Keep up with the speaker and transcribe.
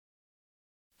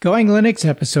Going Linux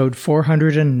episode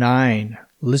 409,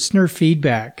 listener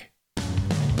feedback.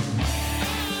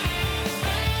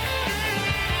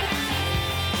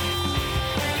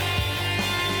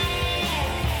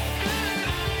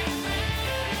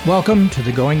 Welcome to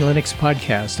the Going Linux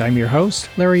podcast. I'm your host,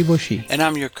 Larry Bushy. And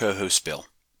I'm your co-host, Bill.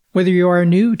 Whether you are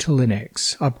new to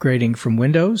Linux, upgrading from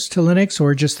Windows to Linux,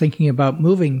 or just thinking about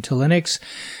moving to Linux,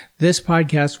 this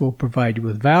podcast will provide you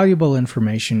with valuable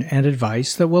information and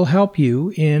advice that will help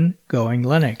you in Going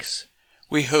Linux.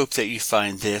 We hope that you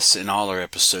find this and all our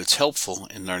episodes helpful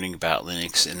in learning about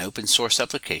Linux and open source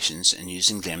applications and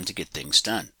using them to get things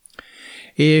done.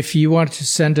 If you want to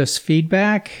send us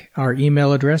feedback, our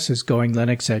email address is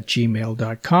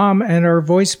goinglinux@gmail.com and our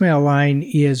voicemail line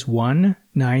is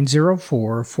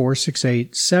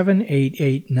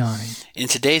 1-904-468-7889. In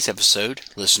today's episode,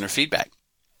 listener feedback.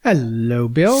 Hello,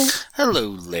 Bill. Hello,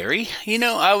 Larry. You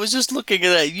know, I was just looking at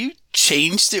that. You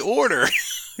changed the order.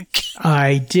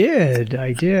 I did.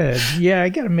 Yeah, I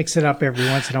got to mix it up every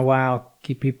once in a while.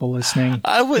 Keep people listening.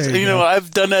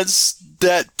 I've done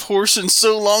that portion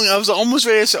so long, I was almost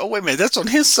ready to say, oh, wait a minute, that's on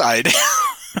his side.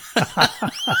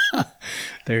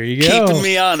 There you go. Keeping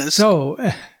me honest. So,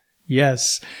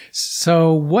 yes.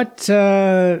 So, what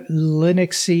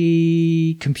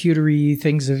Linuxy, computery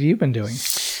things have you been doing?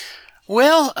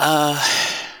 Well,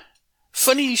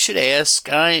 funny you should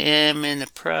ask. I am in the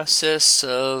process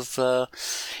of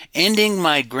ending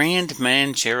my Grand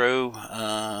Manjaro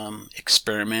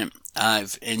experiment.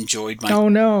 I've enjoyed my... Oh,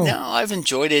 no. No, I've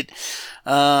enjoyed it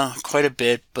quite a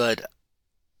bit, but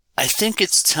I think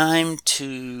it's time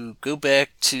to go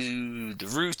back to the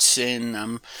roots, and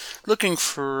I'm looking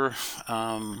for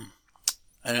an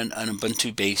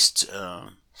Ubuntu-based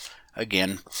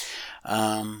again.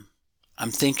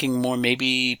 I'm thinking more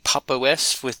maybe Pop!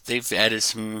 OS. They've added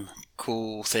some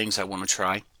cool things I want to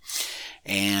try.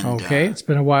 And okay, it's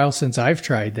been a while since I've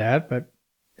tried that, but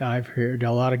I've heard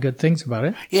a lot of good things about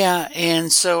it. Yeah,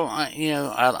 and so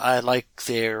I like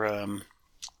their. I'm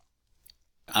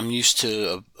used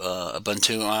to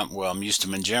Ubuntu. I'm used to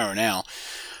Manjaro now,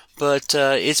 but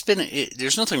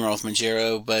there's nothing wrong with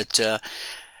Manjaro, but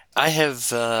I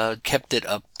have kept it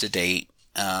up to date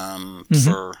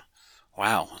for.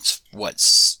 Wow,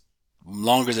 it's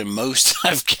longer than most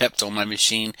I've kept on my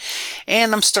machine,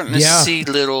 and I'm starting to see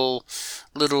little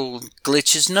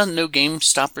glitches. No game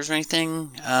stoppers or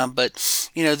anything, but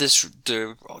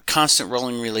the constant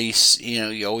rolling release.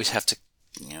 You always have to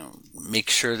make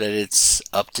sure that it's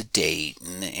up to date,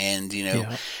 and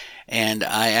and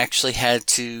I actually had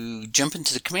to jump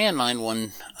into the command line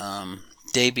one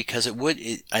day because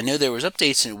I know there was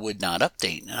updates and it would not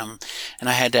update, and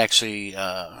I had to actually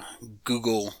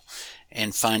Google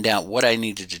and find out what I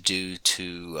needed to do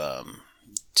to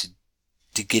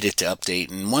get it to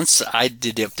update. And once I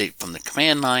did the update from the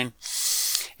command line,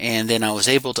 and then I was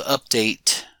able to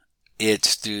update it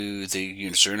through the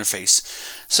user interface.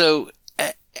 So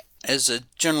as a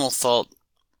general thought,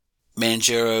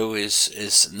 Manjaro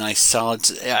is nice, solid.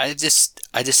 I just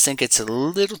think it's a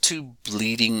little too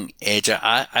bleeding edge.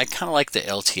 I kind of like the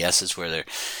LTSs where they're,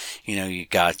 you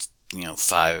got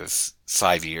 5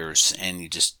 years and you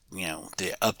just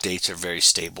the updates are very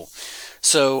stable.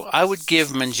 So I would give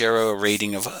Manjaro a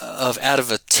rating of out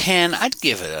of a 10. I'd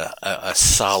give it a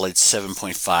solid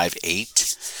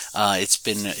 7.58. It's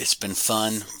been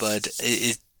fun, but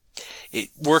it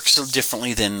works so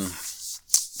differently than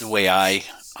the way I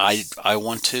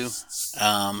want to.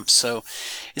 So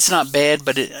it's not bad,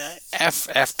 but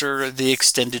after the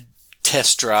extended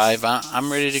test drive,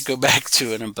 I'm ready to go back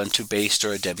to an Ubuntu-based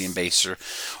or a Debian-based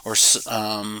or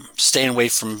staying away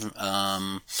from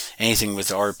anything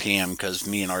with RPM, because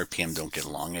me and RPM don't get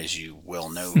along, as you well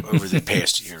know, over the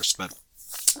past years. But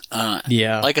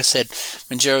like I said,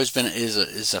 Manjaro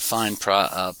is a fine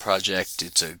project.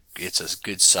 It's a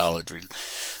good solid,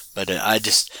 but I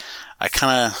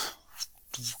kind of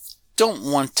don't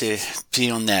want to be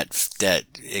on that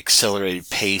accelerated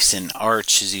pace, and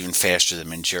Arch is even faster than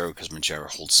Manjaro because Manjaro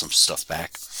holds some stuff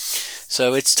back.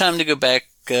 So it's time to go back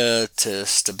to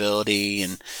stability,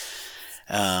 and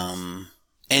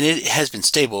it has been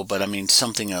stable, but I mean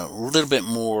something a little bit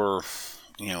more,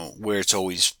 where it's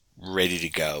always ready to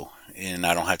go, and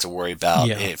I don't have to worry about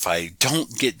if I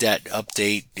don't get that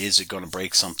update, is it going to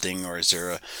break something, or is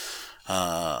there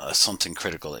something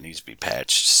critical that needs to be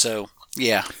patched? So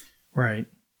yeah. Right.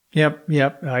 Yep.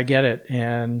 I get it.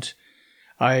 And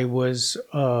I was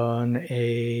on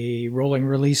a rolling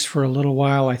release for a little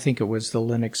while. I think it was the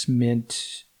Linux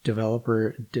Mint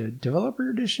Developer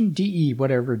Edition, DE,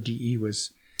 whatever DE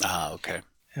was. Okay.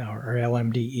 Or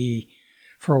LMDE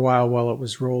for a while it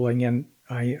was rolling. And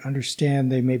I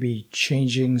understand they may be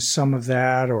changing some of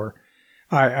that, or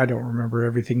I don't remember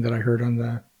everything that I heard on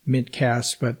the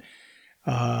Mintcast, but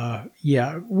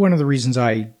yeah, one of the reasons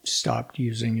I stopped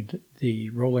using the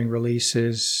rolling release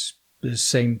is the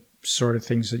same sort of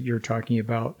things that you're talking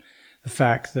about. The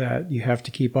fact that you have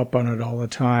to keep up on it all the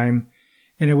time.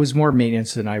 And it was more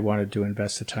maintenance than I wanted to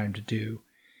invest the time to do.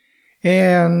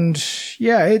 And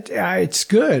yeah, it's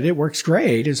good. It works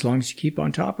great as long as you keep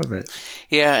on top of it.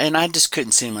 Yeah, and I just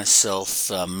couldn't see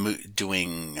myself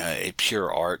doing a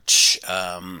pure arch.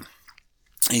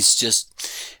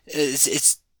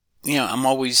 It's I'm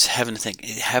always having to think,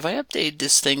 have I updated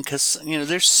this thing? Because,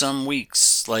 there's some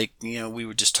weeks, like, we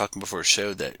were just talking before a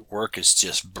show that work is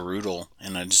just brutal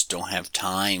and I just don't have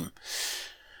time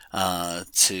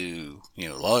to,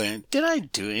 log in. Did I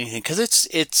do anything? Because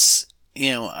it's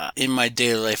in my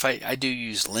daily life, I do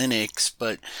use Linux,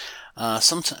 but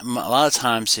sometimes, a lot of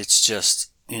times it's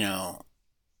just,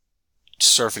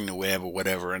 surfing the web or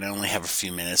whatever, and I only have a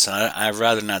few minutes. I'd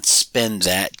rather not spend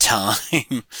that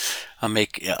time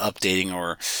updating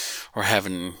or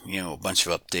having, a bunch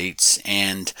of updates.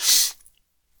 And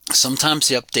sometimes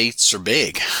the updates are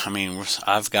big. I mean,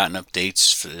 I've gotten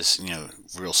updates for this,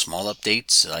 real small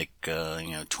updates, like,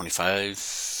 25,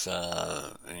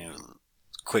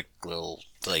 quick little,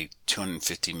 like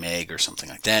 250 meg or something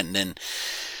like that. And then,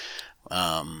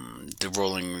 the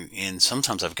rolling in,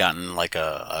 sometimes I've gotten like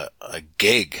a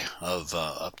gig of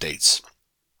updates.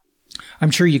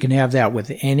 I'm sure you can have that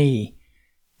with any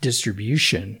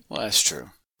distribution. Well, that's true.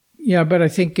 Yeah, but I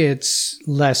think it's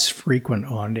less frequent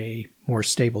on a more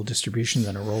stable distribution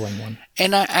than a rolling one.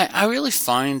 And I really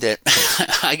find that,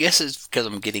 I guess it's because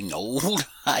I'm getting old.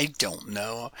 I don't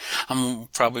know. I'm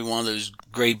probably one of those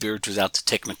graybeards without the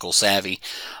technical savvy.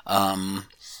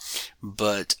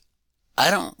 But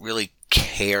I don't really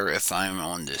care if I'm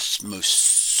on this most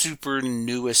super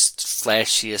newest,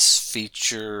 flashiest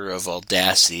feature of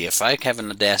Audacity. If I have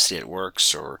an Audacity that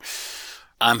works, or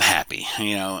I'm happy.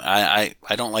 I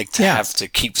don't like to have to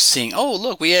keep seeing, oh,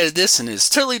 look, we added this and it's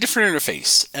totally different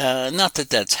interface. Not that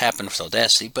that's happened with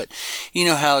Audacity, but you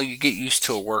know how you get used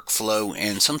to a workflow,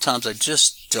 and sometimes I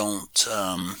just don't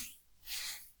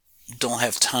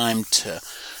have time to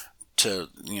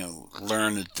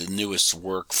learn the newest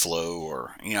workflow,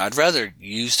 or, I'd rather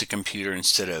use the computer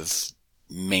instead of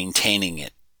maintaining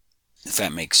it, if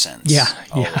that makes sense.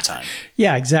 All the time.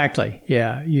 Yeah, exactly.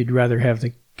 Yeah. You'd rather have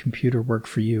the computer work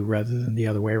for you rather than the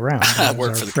other way around.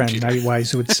 Work for the friend computer.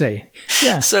 Nightwise would say.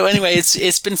 Yeah. So anyway,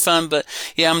 it's been fun, but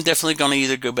yeah, I'm definitely going to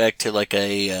either go back to like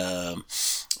an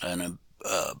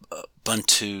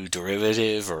Ubuntu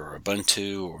derivative, or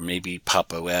Ubuntu, or maybe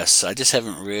Pop! OS. I just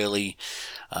haven't really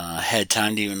had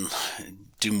time to even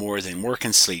do more than work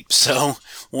and sleep. So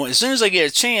as soon as I get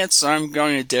a chance, I'm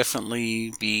going to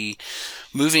definitely be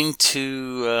moving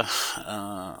to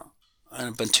an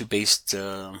Ubuntu-based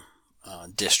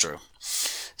distro.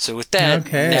 So with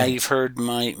that, now you've heard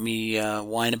me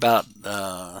whine about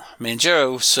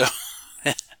Manjaro. So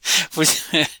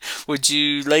would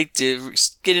you like to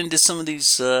get into some of these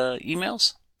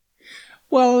emails?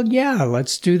 Well, yeah,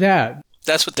 let's do that.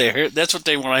 That's what they hear. That's what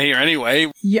they want to hear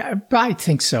anyway. Yeah, I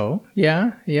think so.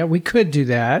 Yeah, we could do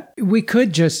that. We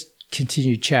could just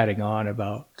continue chatting on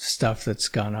about stuff that's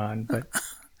gone on, but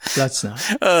let's not.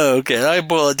 Oh, okay. I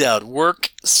boil it down.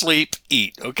 Work, sleep,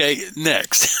 eat. Okay,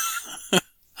 next.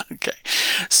 Okay.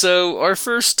 So our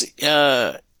first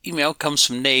email comes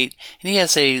from Nate, and he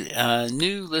has a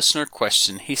new listener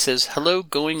question. He says, "Hello,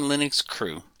 Going Linux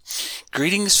crew.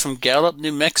 Greetings from Gallup,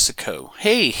 New Mexico."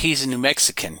 Hey, he's a New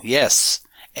Mexican. Yes.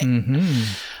 Mm-hmm.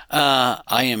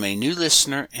 I am a new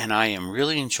listener, and I am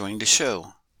really enjoying the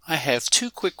show. I have 2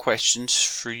 quick questions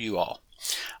for you all.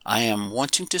 I am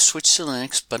wanting to switch to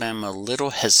Linux, but I'm a little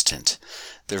hesitant.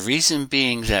 The reason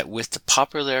being that with the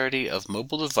popularity of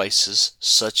mobile devices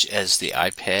such as the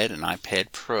iPad and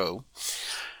iPad Pro,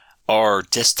 are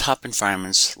desktop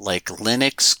environments like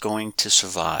Linux going to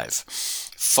survive?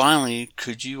 Finally,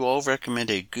 could you all recommend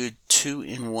a good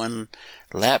 2-in-1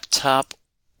 laptop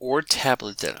or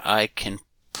tablet that I can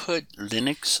put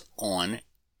Linux on,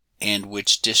 and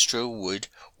which distro would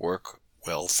work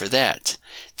well for that?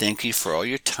 Thank you for all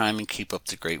your time and keep up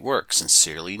the great work.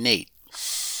 Sincerely, Nate.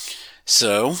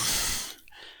 So,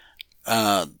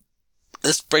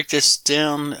 let's break this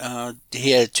down. He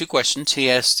had 2 questions. He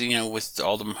asked, with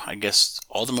all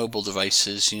the mobile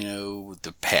devices,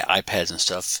 the iPads and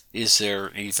stuff, is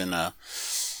there even a,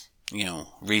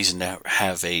 reason to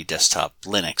have a desktop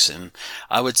Linux? And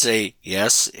I would say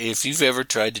yes. If you've ever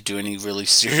tried to do any really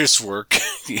serious work,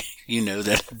 you know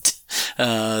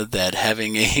that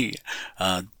having a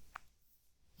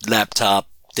laptop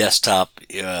desktop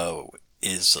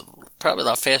is probably a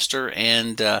lot faster,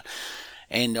 and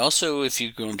also if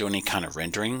you're going to do any kind of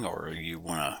rendering or you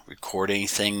want to record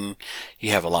anything,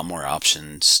 you have a lot more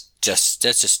options. That's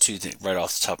just two things right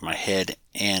off the top of my head.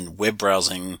 And web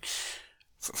browsing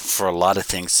for a lot of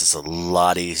things is a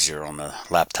lot easier on the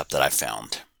laptop that I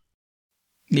found.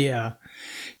 Yeah.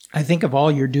 I think if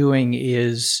all you're doing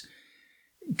is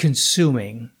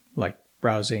consuming, like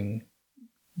browsing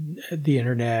the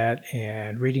internet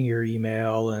and reading your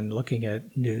email and looking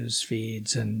at news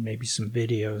feeds and maybe some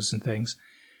videos and things,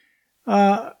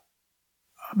 a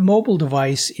mobile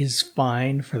device is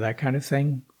fine for that kind of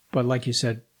thing. But like you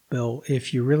said, Bill,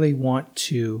 if you really want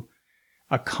to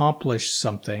accomplish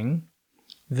something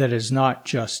that is not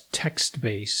just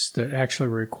text-based, that actually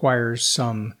requires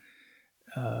some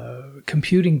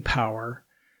computing power,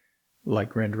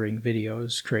 like rendering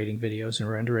videos, creating videos and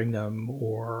rendering them,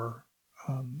 or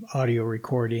audio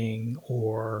recording,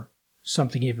 or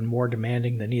something even more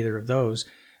demanding than either of those,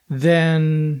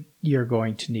 then you're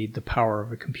going to need the power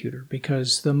of a computer,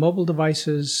 because the mobile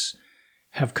devices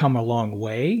have come a long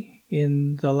way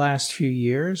in the last few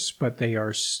years, but they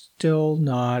are still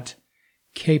not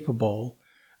capable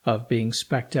of being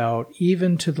spec'd out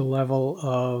even to the level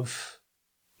of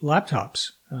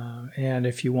laptops. And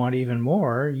if you want even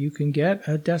more, you can get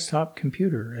a desktop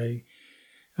computer,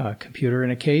 a computer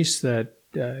in a case that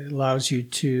allows you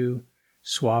to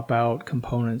swap out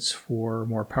components for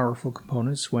more powerful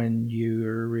components when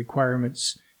your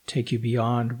requirements take you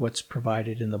beyond what's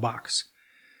provided in the box.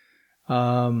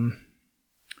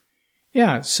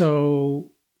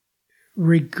 So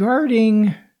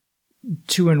regarding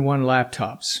 2-in-1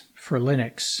 laptops for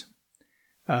Linux,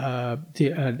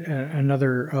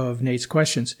 another of Nate's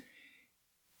questions,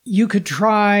 you could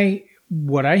try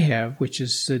what I have, which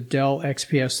is the Dell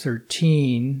XPS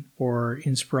 13 or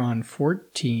Inspiron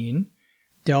 14.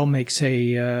 Dell makes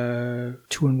a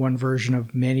 2-in-1 version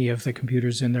of many of the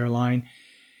computers in their line,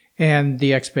 and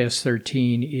the XPS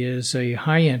 13 is a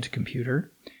high-end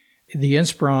computer. The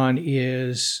Inspiron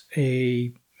is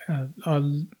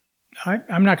I'm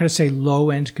not going to say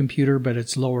low-end computer, but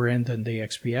it's lower end than the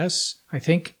XPS, I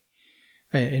think,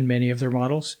 in many of their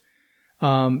models.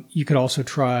 You could also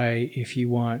try, if you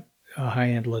want a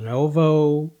high-end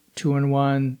Lenovo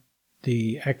 2-in-1,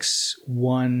 the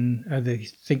X1, the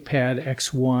ThinkPad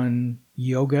X1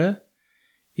 Yoga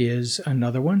is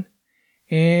another one.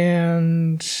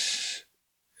 And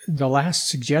the last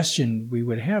suggestion we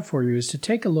would have for you is to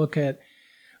take a look at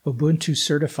Ubuntu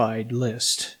Certified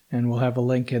list, and we'll have a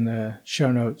link in the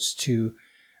show notes to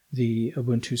the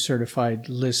Ubuntu Certified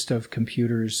list of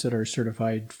computers that are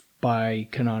certified by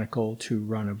Canonical to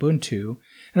run Ubuntu.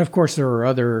 And of course, there are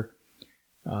other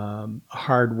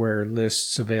hardware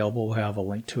lists available. We'll have a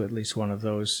link to at least one of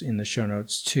those in the show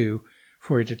notes too,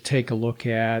 for you to take a look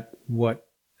at what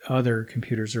other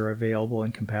computers are available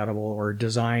and compatible or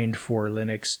designed for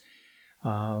Linux,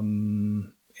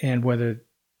 and whether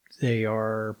they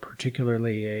are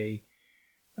particularly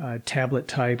a tablet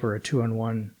type or a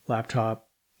 2-in-1 laptop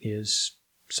is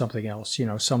something else. You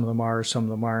know, some of them are, some of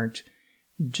them aren't.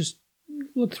 Just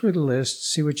look through the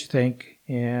list, see what you think,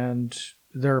 and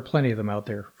there are plenty of them out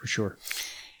there for sure.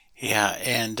 Yeah,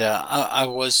 and I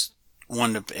was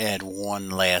wanted to add one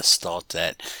last thought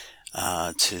that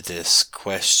to this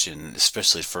question,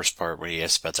 especially the first part where you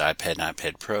asked about the iPad and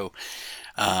iPad Pro.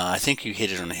 I think you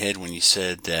hit it on the head when you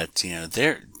said that, you know,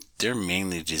 they're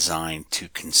mainly designed to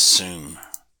consume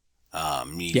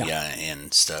media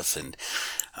and stuff, and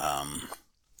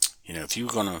you know, if you're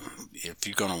gonna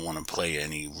want to play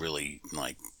any really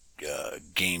like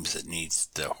games that needs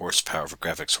the horsepower for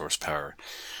graphics horsepower,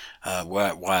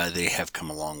 why they have come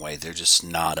a long way. They're just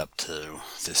not up to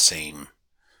the same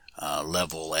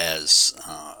level as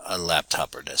a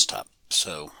laptop or desktop.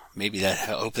 So maybe I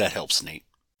hope that helps, Nate.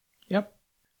 Yep.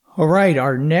 All right.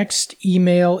 Our next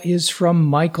email is from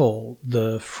Michael,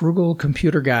 the frugal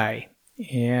computer guy.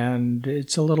 And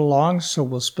it's a little long, so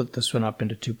we'll split this one up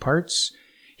into two parts.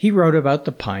 He wrote about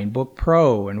the Pinebook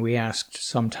Pro, and we asked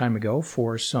some time ago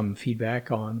for some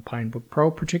feedback on the Pinebook Pro,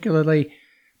 particularly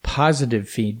positive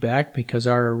feedback, because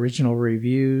our original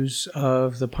reviews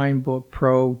of the Pinebook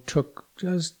Pro took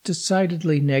a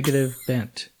decidedly negative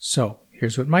bent. So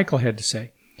here's what Michael had to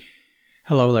say.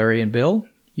 Hello, Larry and Bill.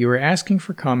 You were asking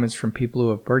for comments from people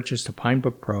who have purchased a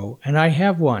Pinebook Pro, and I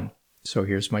have one. So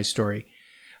here's my story.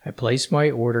 I placed my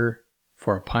order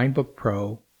for a Pinebook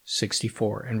Pro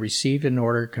 64 and received an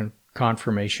order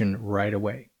confirmation right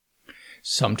away.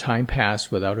 Some time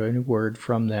passed without any word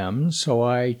from them, so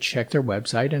I checked their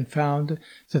website and found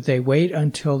that they wait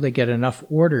until they get enough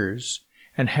orders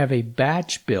and have a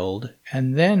batch build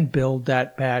and then build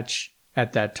that batch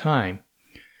at that time.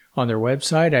 On their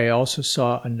website, I also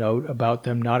saw a note about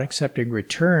them not accepting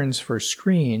returns for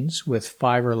screens with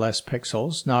 5 or less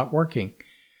pixels not working.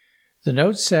 The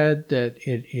note said that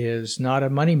it is not a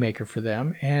moneymaker for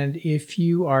them, and if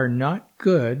you are not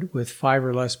good with 5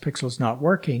 or less pixels not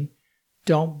working,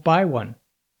 don't buy one.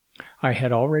 I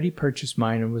had already purchased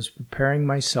mine and was preparing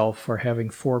myself for having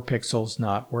 4 pixels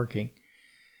not working.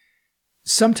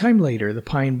 Sometime later, the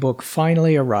Pinebook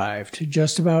finally arrived,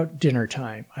 just about dinner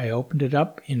time. I opened it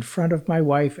up in front of my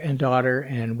wife and daughter,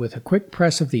 and with a quick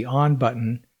press of the on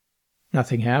button,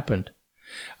 nothing happened.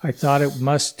 I thought it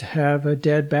must have a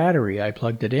dead battery. I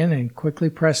plugged it in and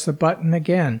quickly pressed the button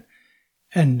again,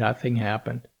 and nothing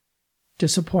happened.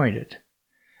 Disappointed.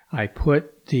 I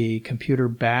put the computer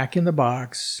back in the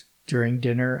box. During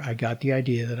dinner, I got the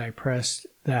idea that I pressed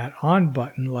that on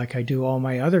button like I do all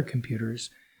my other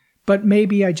computers, but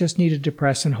maybe I just needed to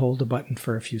press and hold the button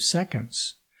for a few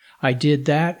seconds. I did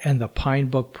that, and the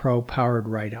Pinebook Pro powered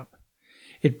right up.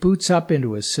 It boots up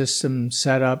into a system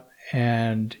setup,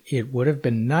 and it would have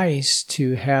been nice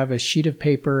to have a sheet of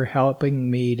paper helping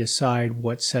me decide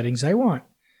what settings I want.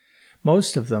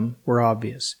 Most of them were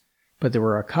obvious, but there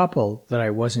were a couple that I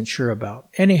wasn't sure about.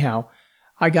 Anyhow,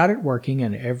 I got it working,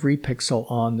 and every pixel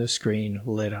on the screen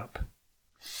lit up.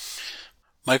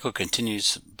 Michael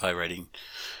continues by writing,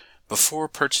 before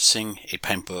purchasing a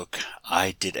Pinebook,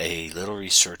 I did a little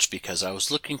research because I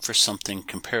was looking for something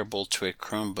comparable to a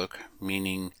Chromebook,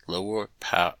 meaning lower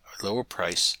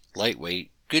price,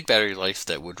 lightweight, good battery life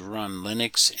that would run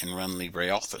Linux and run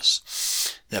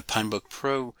LibreOffice. That Pinebook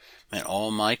Pro met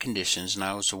all my conditions, and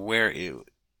I was aware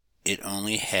it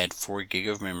only had 4 gig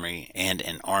of memory and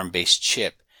an ARM-based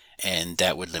chip, and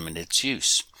that would limit its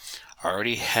use. I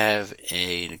already have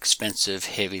an expensive,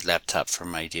 heavy laptop for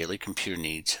my daily computer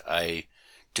needs. I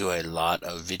do a lot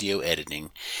of video editing,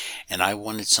 and I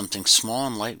wanted something small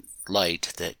and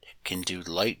light that can do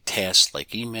light tasks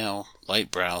like email, light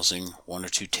browsing, 1 or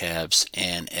 2 tabs,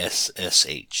 and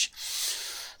SSH.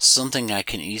 Something I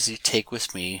can easily take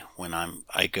with me when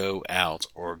I go out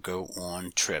or go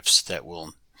on trips that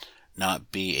will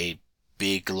not be a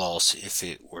big loss if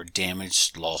it were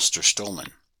damaged, lost, or stolen.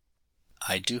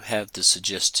 I do have the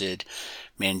suggested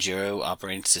Manjaro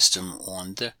operating system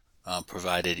on the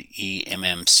provided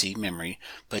eMMC memory,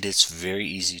 but it's very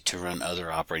easy to run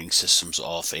other operating systems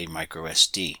off a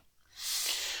microSD.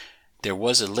 There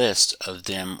was a list of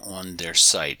them on their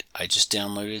site. I just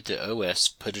downloaded the OS,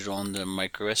 put it on the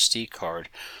microSD card,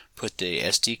 put the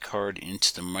SD card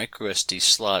into the microSD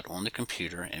slot on the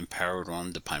computer, and powered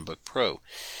on the Pinebook Pro.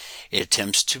 It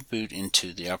attempts to boot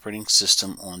into the operating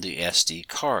system on the SD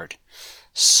card.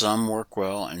 Some work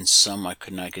well, and some I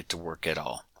could not get to work at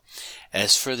all.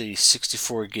 As for the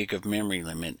 64 gig of memory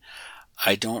limit,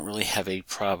 I don't really have a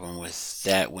problem with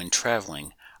that when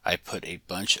traveling. I put a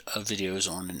bunch of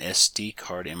videos on an SD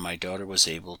card, and my daughter was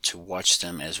able to watch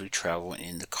them as we travel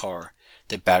in the car.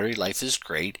 The battery life is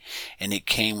great, and it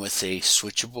came with a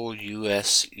switchable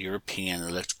US-European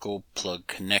electrical plug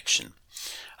connection.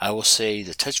 I will say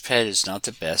the touchpad is not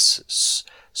the best,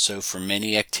 so for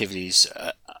many activities,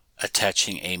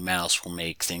 attaching a mouse will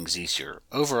make things easier.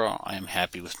 Overall, I am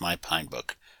happy with my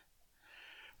Pinebook.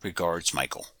 Regards,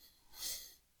 Michael.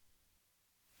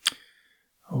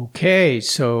 Okay,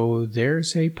 so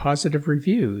there's a positive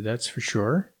review, that's for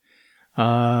sure.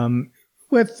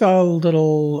 With a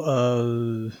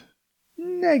little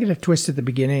negative twist at the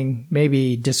beginning,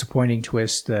 maybe disappointing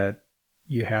twist that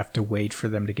you have to wait for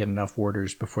them to get enough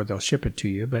orders before they'll ship it to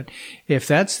you. But if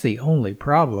that's the only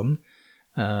problem,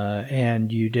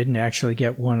 and you didn't actually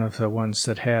get one of the ones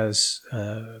that has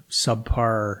a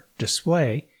subpar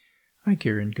display, I think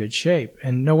you're in good shape.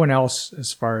 And no one else,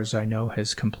 as far as I know,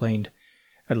 has complained,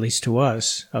 at least to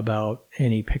us, about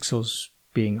any pixels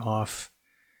being off,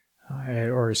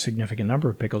 or a significant number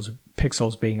of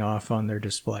pixels being off on their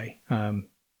display.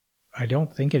 I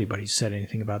don't think anybody's said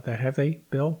anything about that, have they,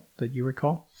 Bill, that you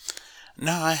recall?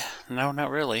 No, not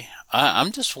really.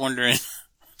 I'm just wondering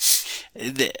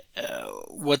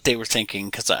what they were thinking,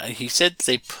 because he said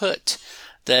they put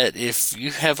that if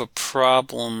you have a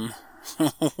problem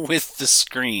with the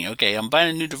screen, okay, I'm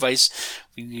buying a new device,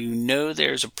 you know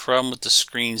there's a problem with the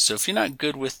screen, so if you're not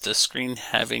good with the screen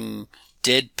having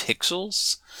dead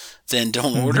pixels, then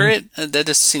don't order it. That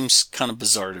just seems kind of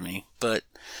bizarre to me, but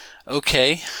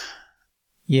okay.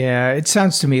 Yeah, it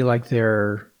sounds to me like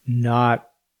they're not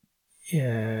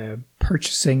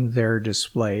purchasing their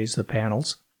displays, the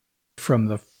panels, from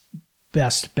the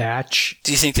best batch.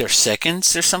 Do you think they're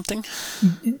seconds or something?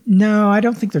 No, I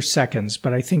don't think they're seconds,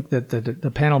 but I think that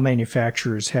the panel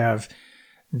manufacturers have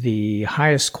the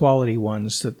highest quality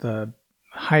ones, that the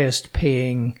highest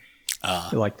paying,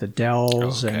 like the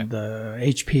Dells and the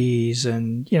HPs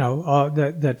and,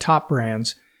 the top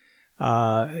brands,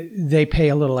 they pay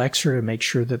a little extra to make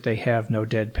sure that they have no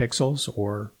dead pixels,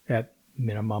 or at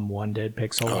minimum one dead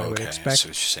pixel, I would expect. That's what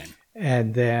you're saying.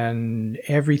 And then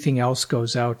everything else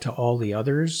goes out to all the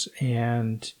others,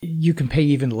 and you can pay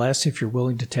even less if you're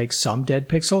willing to take some dead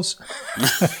pixels.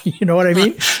 You know what I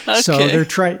mean? Okay. So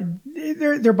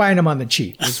they're buying them on the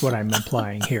cheap, is what I'm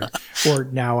implying here, or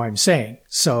now I'm saying.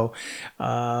 So,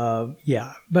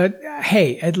 yeah. But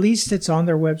hey, at least it's on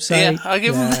their website. Yeah, I'll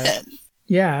give them that.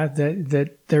 Yeah,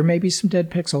 that there may be some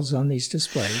dead pixels on these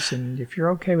displays, and if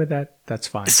you're okay with that, that's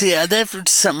fine. See,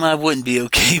 that's something I wouldn't be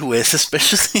okay with,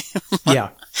 especially.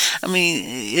 Yeah. I mean,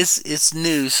 it's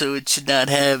new, so it should not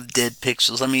have dead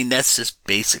pixels. I mean, that's just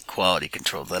basic quality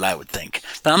control that I would think.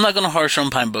 But I'm not going to harsh on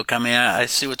Pinebook. I mean, I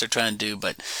see what they're trying to do,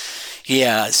 but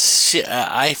yeah,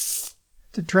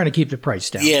 They're trying to keep the price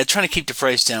down. Yeah, trying to keep the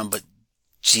price down, but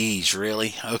geez,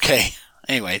 really? Okay.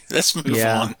 Anyway, let's move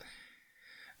on.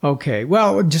 Okay.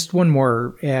 Well, just one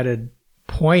more added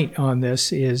point on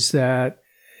this is that,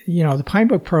 the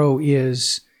Pinebook Pro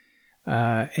is,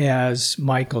 as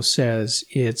Michael says,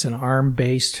 it's an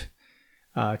ARM-based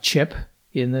chip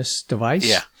in this device.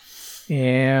 Yeah.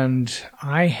 And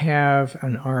I have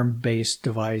an ARM-based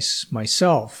device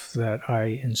myself that I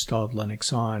installed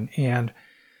Linux on. And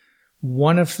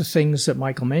one of the things that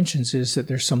Michael mentions is that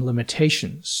there's some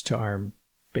limitations to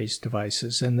ARM-based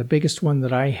devices. And the biggest one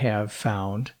that I have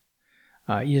found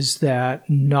is that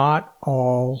not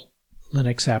all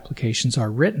Linux applications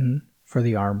are written for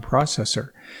the ARM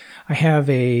processor. I have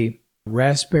a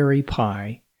Raspberry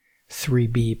Pi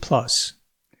 3B Plus.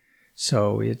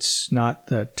 So it's not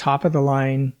the top of the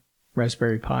line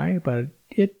Raspberry Pi, but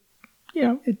it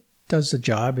does the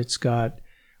job. It's got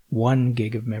 1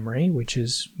 gig of memory, which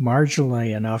is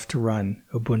marginally enough to run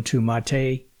Ubuntu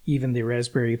Mate, even the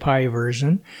Raspberry Pi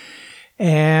version.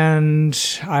 And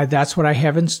that's what I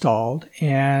have installed.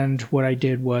 And what I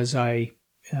did was I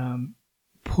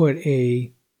put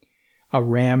a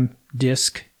RAM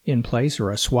disk in place,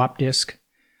 or a swap disk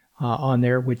on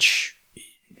there, which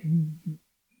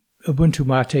Ubuntu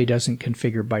Mate doesn't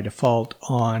configure by default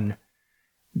on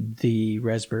the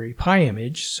Raspberry Pi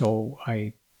image. So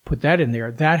I put that in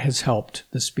there. That has helped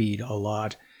the speed a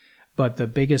lot. But the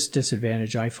biggest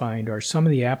disadvantage I find are some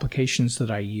of the applications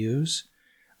that I use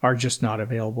are just not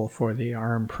available for the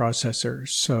ARM processor.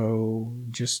 So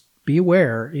just be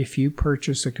aware, if you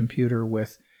purchase a computer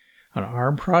with an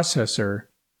ARM processor,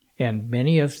 and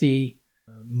many of the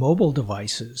mobile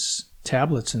devices,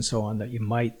 tablets and so on, that you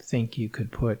might think you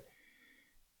could put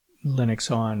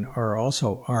Linux on are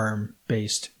also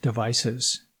ARM-based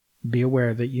devices, be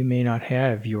aware that you may not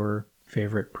have your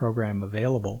favorite program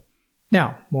available.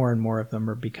 Now, more and more of them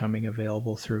are becoming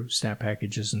available through snap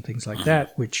packages and things like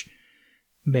that, which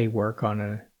may work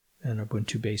on an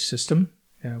Ubuntu-based system,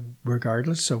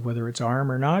 regardless of whether it's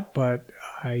ARM or not, but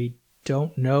I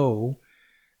don't know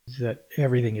that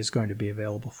everything is going to be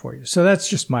available for you. So that's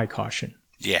just my caution.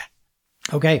 Yeah.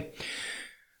 Okay.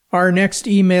 Our next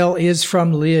email is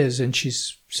from Liz, and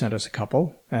she's sent us a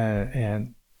couple,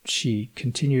 and she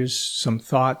continues some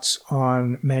thoughts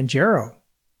on Manjaro.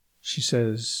 She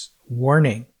says,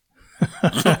 warning.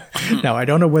 Now, I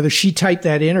don't know whether she typed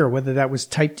that in or whether that was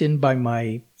typed in by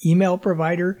my email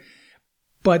provider,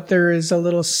 but there is a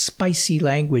little spicy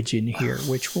language in here,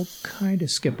 which we'll kind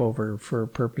of skip over for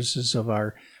purposes of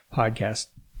our podcast.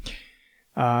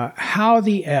 How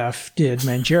the F did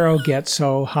Manjaro get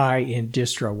so high in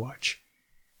DistroWatch?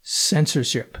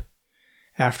 Censorship.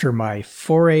 After my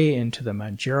foray into the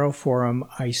Manjaro forum,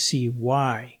 I see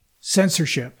why.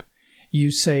 Censorship. You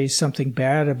say something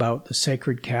bad about the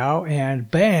sacred cow,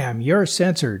 and bam, you're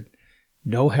censored.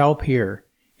 No help here.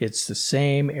 It's the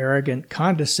same arrogant,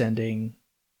 condescending,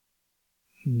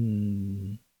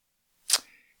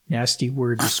 nasty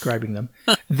word describing them,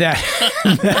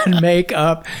 that make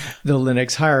up the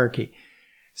Linux hierarchy.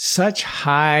 Such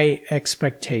high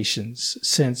expectations,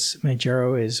 since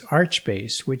Manjaro is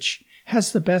Arch-based, which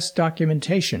has the best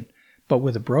documentation, but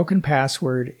with a broken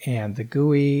password and the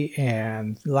GUI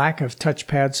and lack of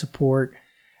touchpad support,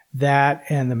 that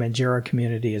and the Manjaro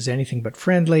community is anything but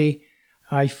friendly.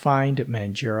 I find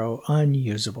Manjaro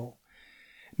unusable.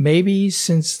 Maybe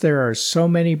since there are so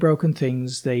many broken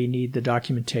things, they need the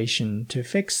documentation to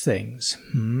fix things.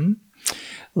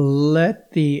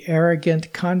 Let the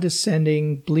arrogant,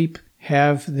 condescending bleep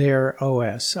have their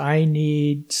OS. I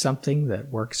need something that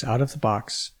works out of the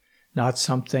box, not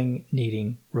something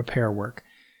needing repair work.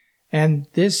 And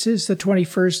this is the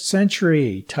 21st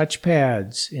century.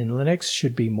 Touchpads in Linux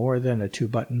should be more than a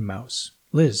 2-button mouse.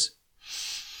 Liz.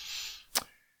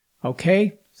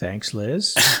 Okay. Thanks,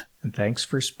 Liz. And thanks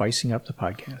for spicing up the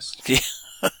podcast. Yeah.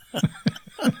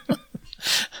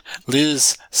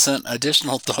 Liz sent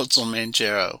additional thoughts on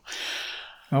Manjaro.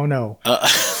 Oh, no.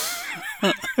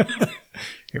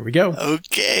 Here we go.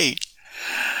 Okay.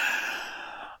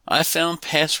 I found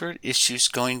password issues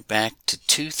going back to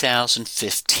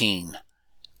 2015.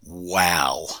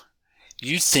 Wow.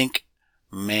 You'd think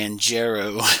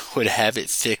Manjaro would have it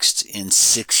fixed in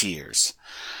 6 years.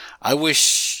 I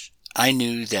wish I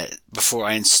knew that before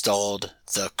I installed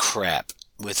the crap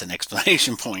with an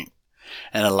exclamation point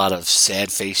and a lot of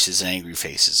sad faces and angry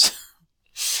faces.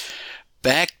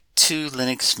 Back to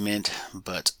Linux Mint,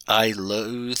 but I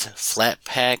loathe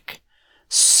Flatpak,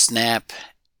 Snap,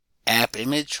 App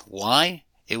Image. Why?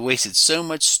 It wasted so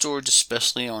much storage,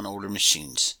 especially on older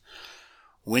machines.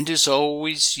 Windows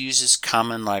always uses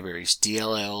common libraries,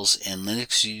 DLLs, and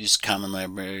Linux uses common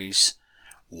libraries.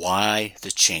 Why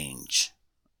the change?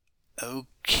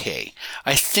 Okay.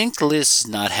 I think Liz is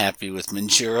not happy with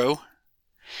Manjaro.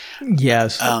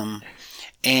 Yes.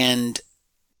 And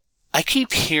I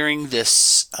keep hearing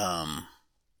this,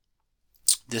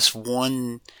 this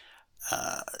one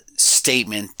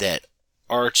statement that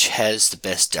Arch has the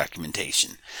best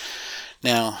documentation.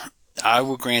 Now, I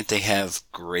will grant they have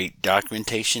great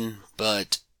documentation,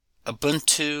 but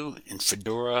Ubuntu and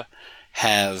Fedora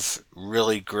have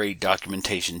really great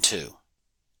documentation too.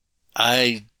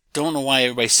 I don't know why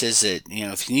everybody says that,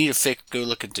 if you need a fix, go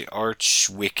look at the Arch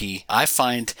wiki. I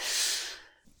find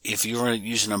if you're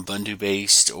using Ubuntu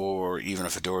based or even a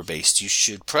Fedora based, you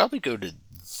should probably go to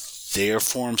their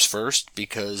forums first,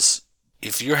 because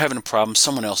if you're having a problem,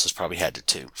 someone else has probably had it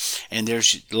too. And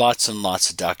there's lots and lots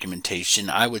of documentation.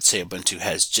 I would say Ubuntu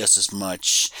has just as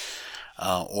much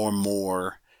or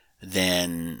more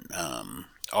than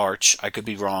Arch. I could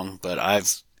be wrong, but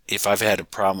if I've had a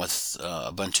problem with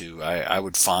Ubuntu, I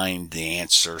would find the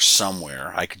answer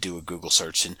somewhere. I could do a Google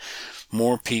search, and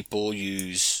more people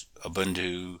use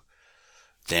Ubuntu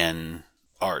than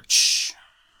Arch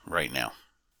right now.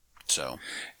 So,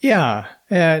 yeah,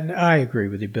 and I agree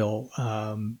with you, Bill.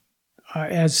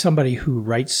 As somebody who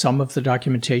writes some of the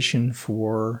documentation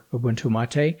for Ubuntu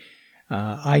Mate,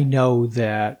 I know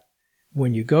that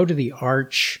when you go to the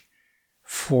Arch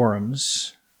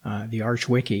forums, the Arch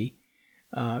wiki,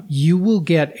 you will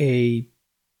get a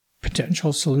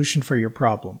potential solution for your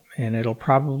problem. And it'll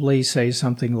probably say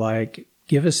something like,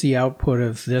 give us the output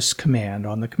of this command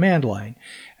on the command line.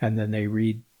 And then they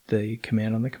read the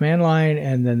command on the command line,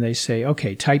 and then they say,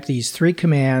 okay, type these 3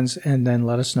 commands and then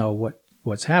let us know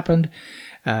what's happened.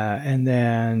 And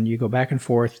then you go back and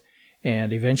forth,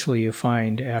 and eventually you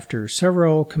find, after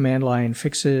several command line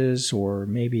fixes or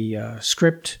maybe a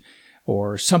script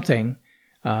or something,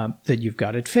 that you've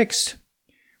got it fixed.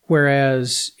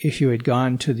 Whereas if you had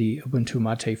gone to the Ubuntu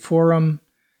Mate forum,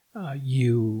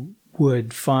 you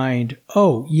would find,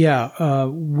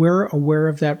 we're aware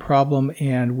of that problem,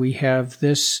 and we have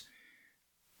this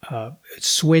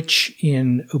switch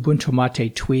in Ubuntu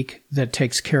Mate Tweak that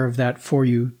takes care of that for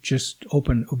you. Just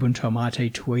open Ubuntu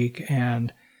Mate Tweak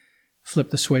and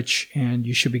flip the switch, and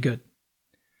you should be good.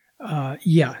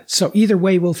 So either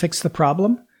way will fix the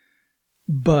problem,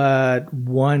 but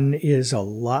one is a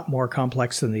lot more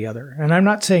complex than the other. And I'm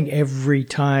not saying every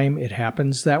time it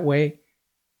happens that way,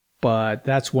 but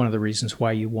that's one of the reasons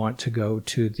why you want to go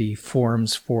to the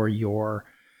forums for your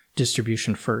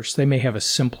distribution first. They may have a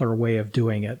simpler way of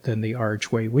doing it than the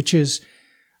Arch way, which is,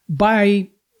 by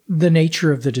the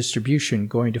nature of the distribution,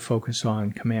 going to focus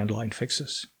on command line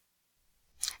fixes.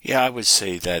 Yeah, I would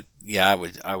say that. Yeah,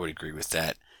 I would agree with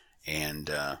that.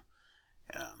 And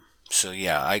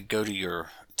I'd go to your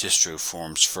distro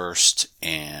forums first,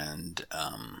 and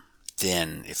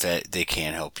then if they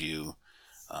can't help you,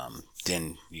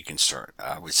 then you can start.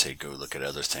 I would say go look at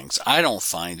other things. I don't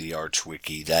find the Arch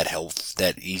wiki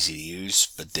that easy to use,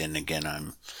 but then again,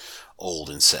 I'm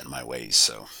old and set in my ways,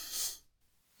 so.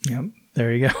 Yep,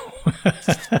 there you go.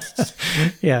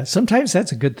 Yeah, sometimes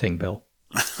that's a good thing, Bill.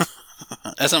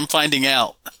 As I'm finding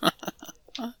out.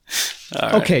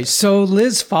 Okay, so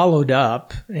Liz followed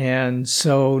up, and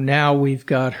so now we've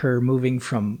got her moving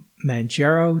from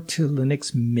Manjaro to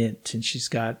Linux Mint, and she's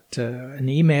got an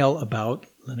email about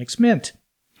Linux Mint.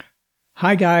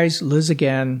 Hi guys, Liz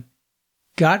again.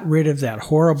 Got rid of that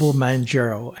horrible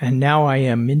Manjaro, and now I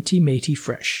am minty matey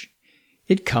fresh.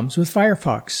 It comes with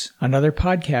Firefox, another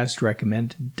podcast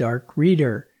recommended Dark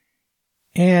Reader,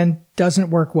 and doesn't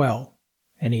work well.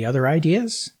 Any other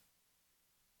ideas?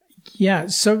 Yeah,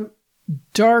 so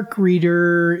Dark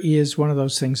Reader is one of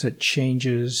those things that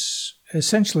changes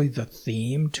essentially the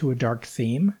theme to a dark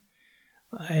theme.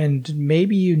 And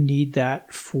maybe you need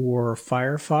that for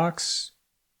Firefox,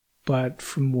 but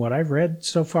from what I've read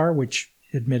so far, which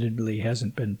admittedly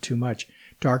hasn't been too much,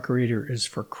 Dark Reader is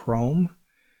for Chrome.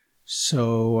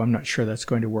 So I'm not sure that's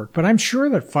going to work. But I'm sure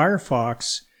that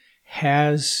Firefox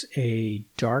has a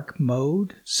dark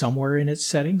mode somewhere in its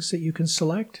settings that you can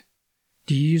select.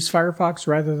 Do you use Firefox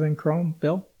rather than Chrome,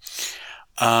 Bill?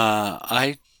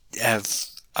 I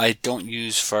don't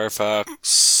use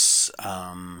Firefox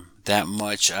that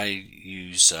much. I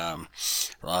use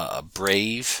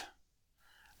Brave.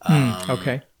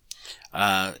 Okay.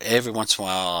 Every once in a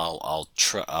while,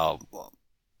 I'll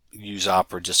use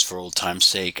Opera just for old time's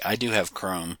sake. I do have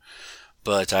Chrome,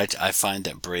 but I find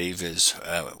that Brave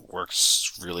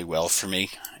works really well for me.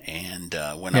 And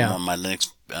when I'm on my Linux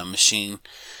machine,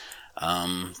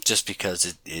 just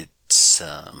because it's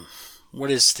what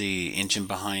is the engine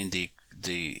behind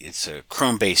it's a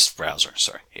Chrome-based browser.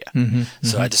 Sorry, yeah.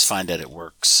 So I just find that it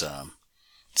works.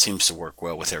 Seems to work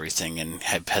well with everything and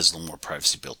has a little more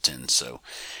privacy built in. So,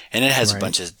 and it has a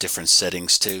bunch of different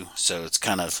settings too. So it's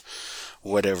kind of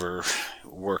whatever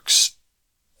works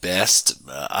best.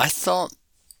 I thought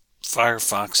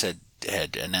Firefox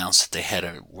had announced that they had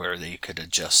where they could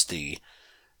adjust the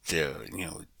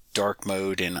dark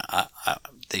mode, and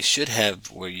they should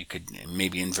have where you could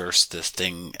maybe inverse the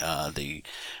thing, the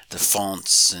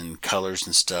fonts and colors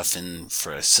and stuff, and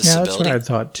for accessibility. Yeah, that's what I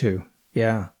thought too.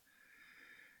 Yeah.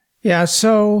 Yeah,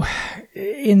 so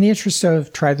in the interest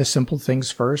of try the simple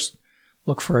things first,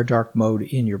 look for a dark mode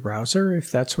in your browser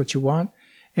if that's what you want,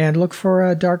 and look for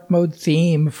a dark mode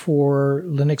theme for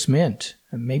Linux Mint.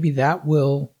 And maybe that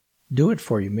will do it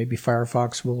for you. Maybe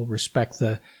Firefox will respect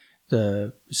the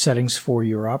settings for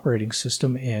your operating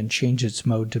system and change its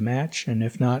mode to match. And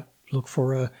if not, look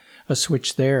for a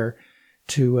switch there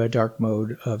to a dark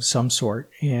mode of some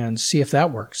sort and see if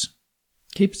that works.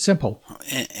 Keep it simple.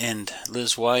 And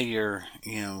Liz, while you're,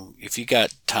 if you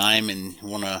got time and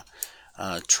want to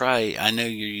try, I know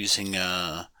you're using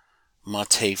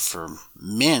Mate for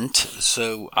Mint,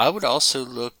 so I would also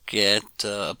look at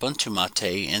Ubuntu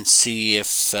Mate and see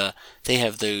if they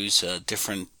have those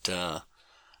different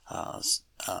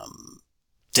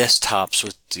desktops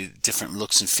with the different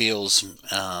looks and feels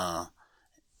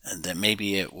that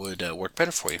maybe it would work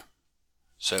better for you.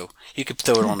 So you could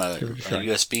throw it on a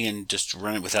USB and just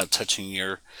run it without touching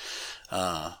your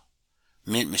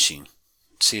Mint machine.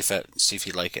 See if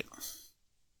you like it.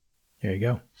 There you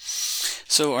go.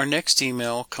 So our next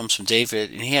email comes from David,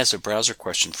 and he has a browser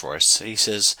question for us. He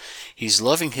says he's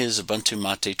loving his Ubuntu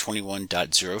Mate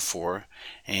 21.04,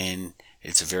 and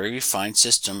it's a very refined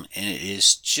system, and it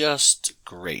is just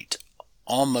great.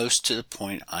 Almost to the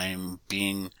point I am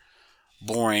being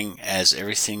boring as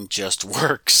everything just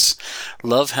works.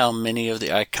 Love how many of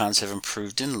the icons have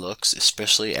improved in looks,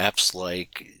 especially apps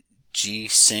like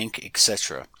G-Sync,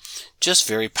 etc. Just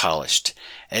very polished.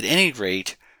 At any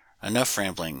rate, enough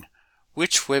rambling.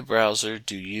 Which web browser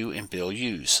do you and Bill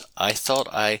use? I thought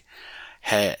I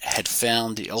had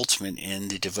found the ultimate in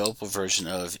the developer version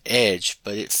of Edge,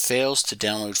 but it fails to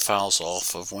download files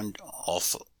off of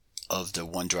the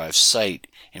OneDrive site.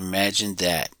 Imagine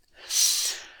that.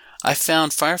 I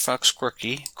found Firefox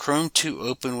quirky, Chrome too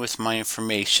open with my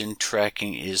information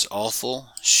tracking is awful,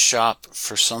 Shop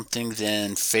for something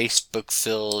then Facebook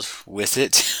filled with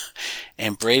it,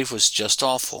 and Brave was just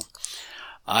awful.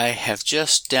 I have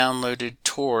just downloaded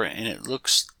Tor and it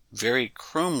looks very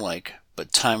Chrome-like,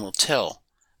 but time will tell.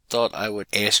 Thought I would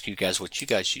ask you guys what you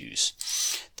guys use.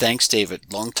 Thanks,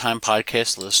 David. Longtime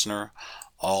podcast listener.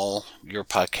 All your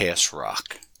podcasts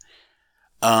rock.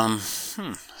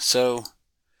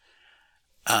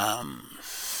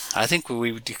 I think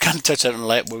we kind of touched on it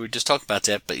when we were just talking about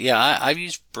that, but yeah, I've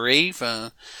used Brave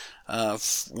when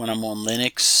I'm on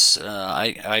Linux.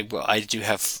 I do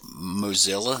have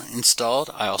Mozilla installed.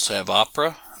 I also have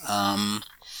Opera,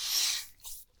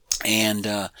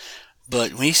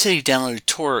 but when you say you download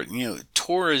Tor,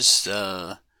 Tor is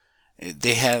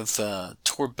they have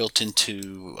Tor built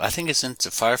into, I think it's into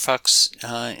Firefox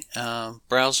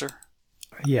browser.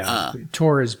 Yeah,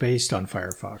 Tor is based on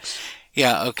Firefox.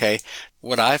 Yeah, okay.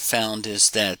 What I've found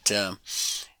is that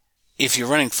if you're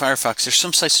running Firefox, there's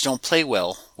some sites that don't play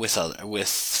well with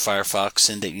Firefox,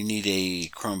 and that you need a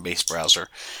Chrome-based browser.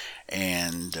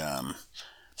 And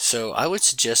so I would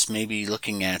suggest maybe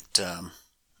looking at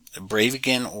Brave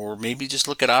again, or maybe just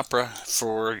look at Opera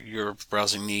for your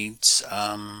browsing needs.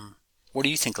 What do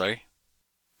you think, Larry?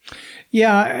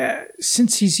 Yeah,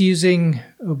 since he's using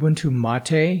Ubuntu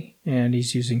Mate and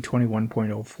he's using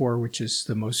 21.04, which is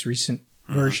the most recent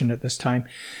version at this time,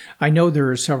 I know there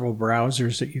are several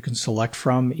browsers that you can select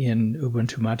from in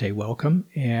Ubuntu Mate Welcome,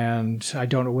 and I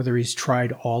don't know whether he's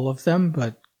tried all of them,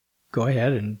 but go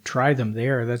ahead and try them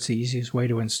there. That's the easiest way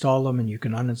to install them, and you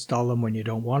can uninstall them when you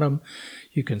don't want them.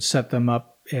 You can set them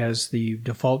up as the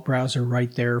default browser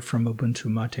right there from Ubuntu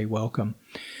Mate Welcome.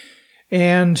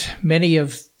 And many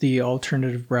of the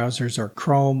alternative browsers are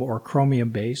Chrome or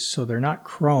Chromium based, so they're not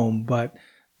Chrome, but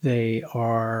they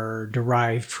are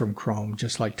derived from Chrome,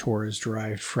 just like Tor is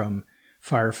derived from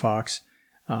Firefox.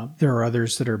 There are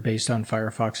others that are based on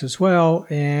Firefox as well,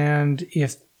 and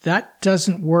if that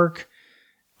doesn't work,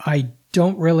 I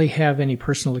don't really have any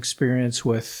personal experience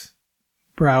with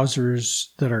browsers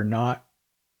that are not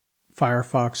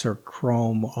Firefox or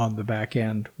Chrome on the back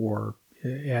end or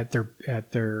at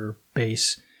their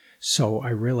base, so I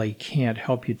really can't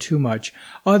help you too much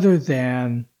other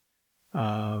than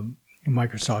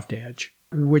Microsoft Edge,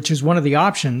 which is one of the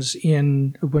options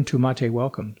in Ubuntu Mate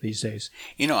Welcome these days.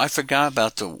 You know, I forgot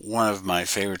about one of my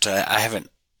favorites. I haven't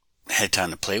had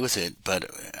time to play with it, but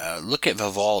look at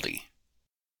Vivaldi.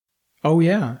 Oh,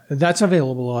 yeah. That's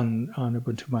available on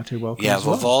Ubuntu Mate Welcome as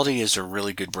well. Vivaldi is a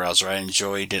really good browser. I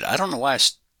enjoyed it. I don't know why I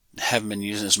haven't been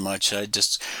using as much. I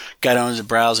just got onto the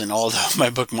browser and all of my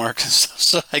bookmarks and stuff,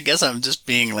 so I guess I'm just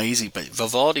being lazy. But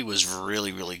Vivaldi was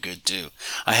really, really good, too.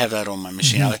 I have that on my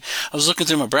machine. Mm-hmm. I was looking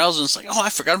through my browser and it's like, oh, I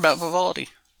forgot about Vivaldi.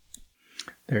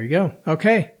 There you go.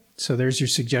 Okay. So there's your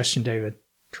suggestion, David.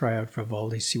 Try out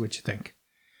Vivaldi, see what you think.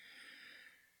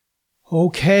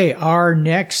 Okay. Our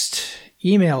next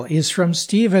email is from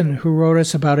Stephen, who wrote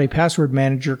us about a password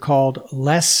manager called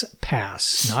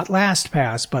LastPass. Not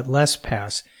LastPass, but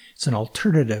LastPass. It's an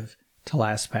alternative to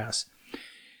LastPass.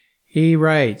 He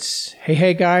writes,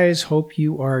 Hey guys, hope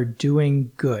you are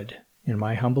doing good. In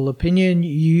my humble opinion,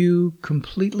 you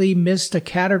completely missed a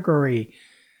category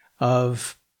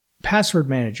of password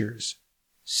managers.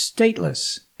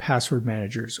 Stateless password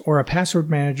managers, or a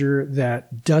password manager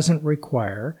that doesn't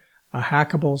require a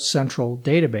hackable central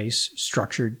database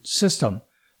structured system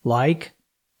like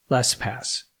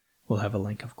LastPass. We'll have a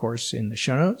link, of course, in the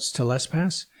show notes to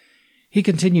LastPass. He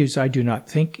continues, I do not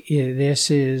think this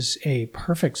is a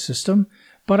perfect system,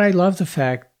 but I love the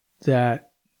fact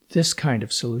that this kind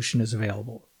of solution is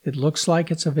available. It looks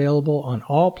like it's available on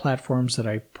all platforms that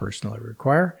I personally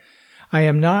require. I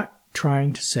am not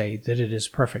trying to say that it is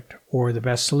perfect or the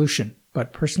best solution,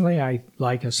 but personally I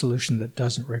like a solution that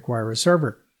doesn't require a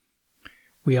server.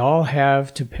 We all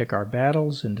have to pick our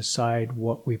battles and decide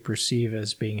what we perceive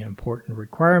as being important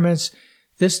requirements.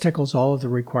 This tickles all of the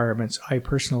requirements I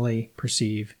personally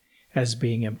perceive as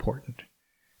being important.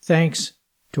 Thanks,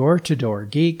 Door to Door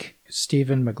Geek,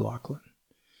 Stephen McLaughlin.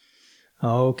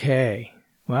 Okay,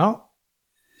 well,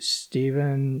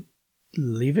 Stephen,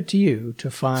 leave it to you to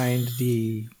find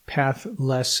the path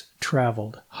less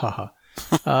traveled. Haha.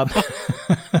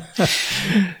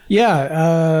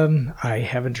 I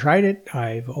haven't tried it.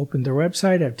 I've opened their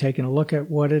website. I've taken a look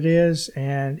at what it is,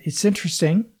 and it's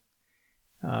interesting.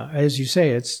 As you say,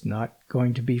 it's not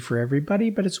going to be for everybody,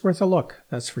 but it's worth a look.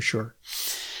 That's for sure.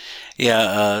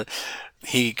 Yeah,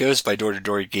 he goes by Door to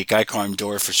Door Geek. I call him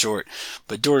Door for short,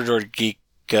 but Door to Door Geek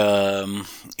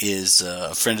is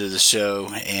a friend of the show,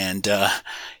 and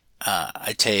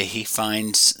I tell you, he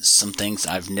finds some things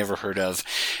I've never heard of.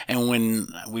 And when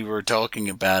we were talking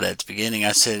about it at the beginning,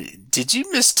 I said, did you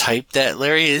mistype that,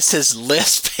 Larry? It says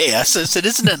LastPass. I said,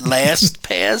 isn't it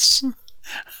LastPass?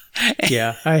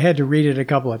 Yeah, I had to read it a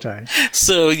couple of times.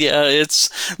 So, yeah,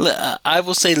 I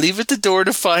will say leave it to Door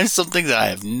to find something that I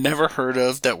have never heard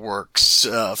of that works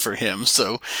for him.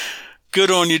 So, good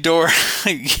on you, Door.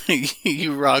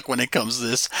 You rock when it comes to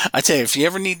this. I tell you, if you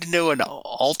ever need to know an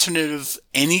alternative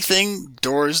anything,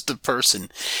 Door is the person.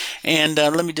 And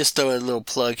let me just throw a little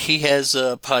plug. He has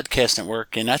a podcast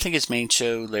network, and I think his main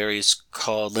show, Larry, is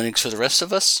called Linux for the Rest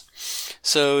of Us.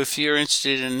 So if you're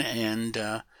interested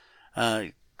in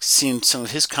seeing some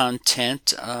of his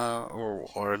content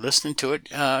or listening to it,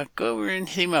 go over and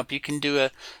hit him up. You can do a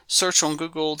search on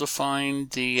Google to find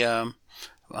the...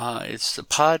 it's the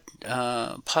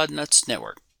Podnuts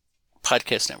Network,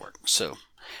 podcast network. So,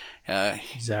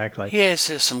 exactly. He has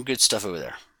some good stuff over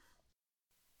there.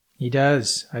 He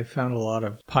does. I found a lot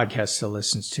of podcasts to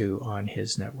listen to on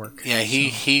his network. Yeah,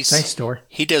 he's thanks, Door.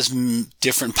 He does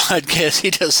different podcasts.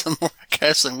 He does some more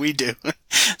podcasts than we do.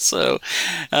 So,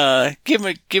 give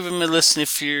him a listen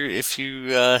if you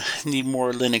need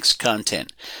more Linux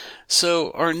content. So,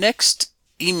 our next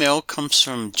email comes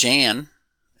from Jan.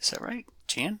 Is that right?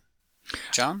 Jan?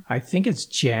 John? I think it's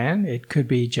Jan. It could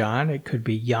be John. It could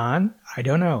be Jan. I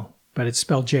don't know. But it's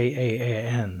spelled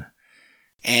Jan.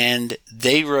 And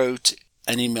they wrote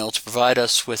an email to provide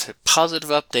us with a positive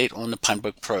update on the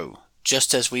Pinebook Pro,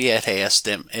 just as we had asked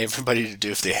them, everybody, to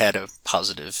do if they had a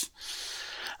positive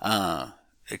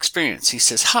experience. He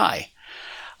says, "Hi,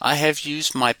 I have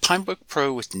used my Pinebook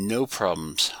Pro with no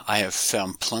problems. I have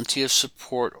found plenty of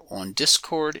support on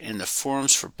Discord and the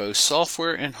forums for both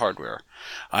software and hardware.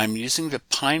 I'm using the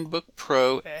Pinebook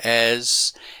Pro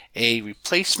as a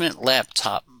replacement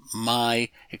laptop. My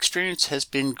experience has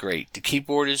been great. The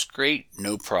keyboard is great,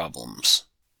 no problems."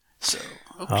 So,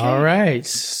 okay. All right.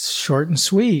 Short and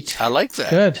sweet. I like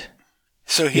that. Good.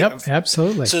 So Yep,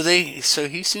 absolutely. So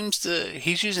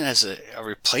he's using it as a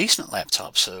replacement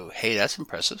laptop. So hey, that's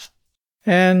impressive.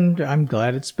 And I'm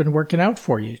glad it's been working out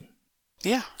for you.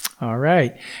 Yeah. All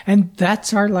right. And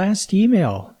that's our last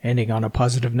email, ending on a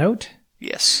positive note.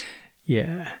 Yes.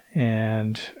 Yeah.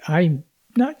 And I'm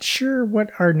not sure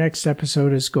what our next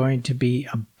episode is going to be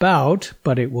about,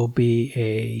 but it will be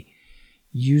a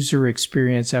user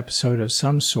experience episode of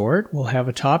some sort. We'll have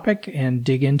a topic and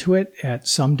dig into it at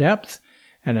some depth.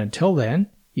 And until then,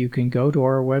 you can go to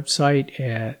our website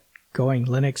at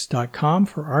goinglinux.com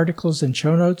for articles and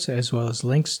show notes, as well as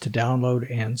links to download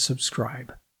and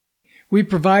subscribe. We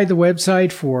provide the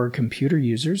website for computer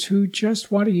users who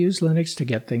just want to use Linux to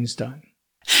get things done.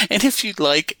 And if you'd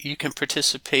like, you can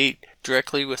participate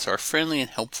directly with our friendly and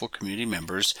helpful community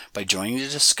members by joining the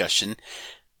discussion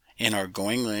in our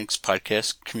Going Linux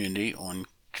podcast community on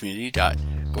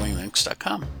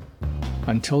community.goinglinux.com.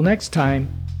 Until next time,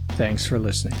 thanks for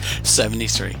listening.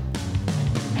 73.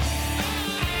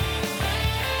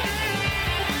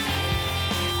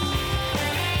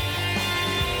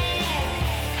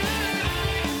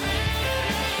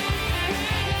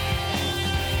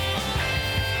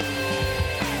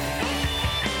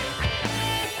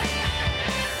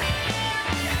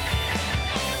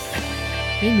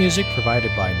 Theme music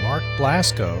provided by Mark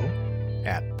Blasco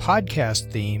at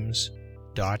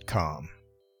podcastthemes.com.